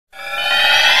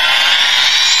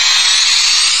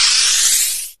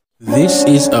This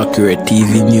is Accurate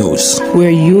TV News,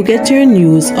 where you get your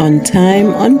news on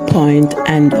time, on point,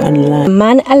 and online.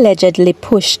 Man allegedly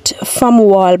pushed from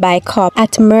wall by cop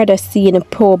at murder scene.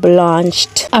 Probe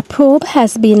launched. A probe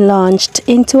has been launched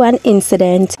into an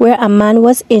incident where a man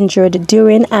was injured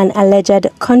during an alleged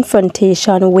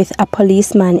confrontation with a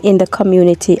policeman in the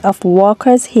community of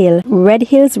Walker's Hill, Red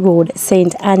Hills Road,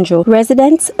 St. Andrew.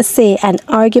 Residents say an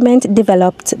argument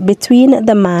developed between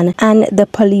the man and the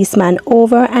policeman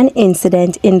over an incident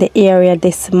in the area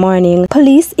this morning.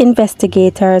 Police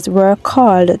investigators were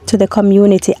called to the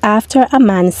community after a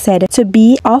man said to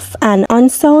be of an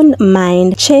unsound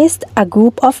mind chased a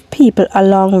group of people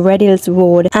along Red Hills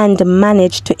Road and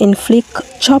managed to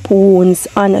inflict chop wounds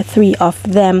on 3 of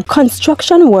them.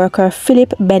 Construction worker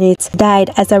Philip Bennett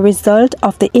died as a result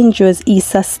of the injuries he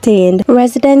sustained.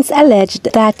 Residents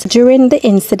alleged that during the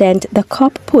incident, the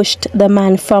cop pushed the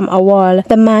man from a wall.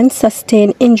 The man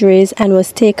sustained injuries and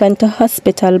was taken to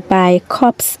hospital by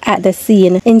cops at the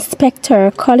scene.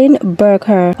 Inspector Colin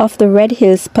Berger of the Red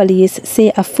Hills Police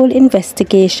say a full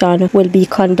investigation will be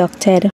conducted.